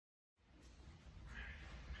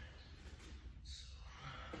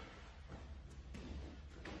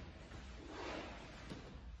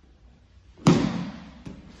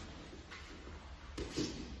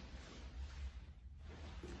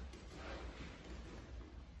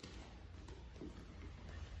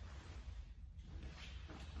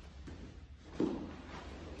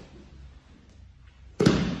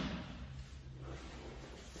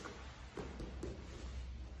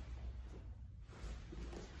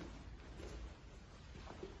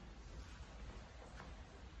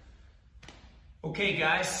Okay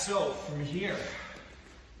guys, so from here,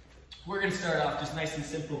 we're gonna start off just nice and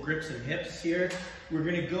simple grips and hips here. We're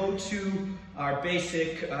gonna go to our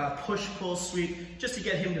basic push-pull sweep just to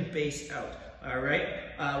get him to base out, all right?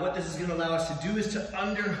 What this is gonna allow us to do is to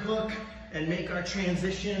underhook and make our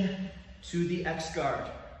transition to the X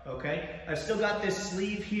Guard, okay? I've still got this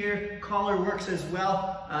sleeve here, collar works as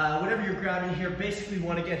well. Whatever you're grabbing here, basically we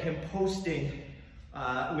wanna get him posting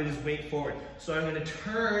with his weight forward. So I'm going to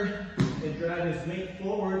turn and drive his weight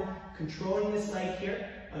forward, controlling this leg here.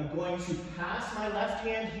 I'm going to pass my left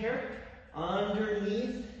hand here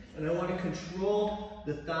underneath, and I want to control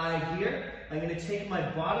the thigh here. I'm going to take my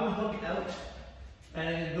bottom hook out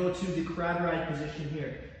and go to the crab ride position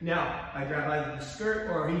here. Now, I grab either the skirt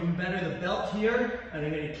or even better the belt here, and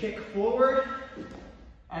I'm going to kick forward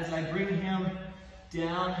as I bring him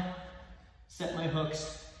down, set my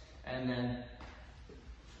hooks, and then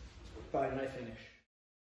find my finish.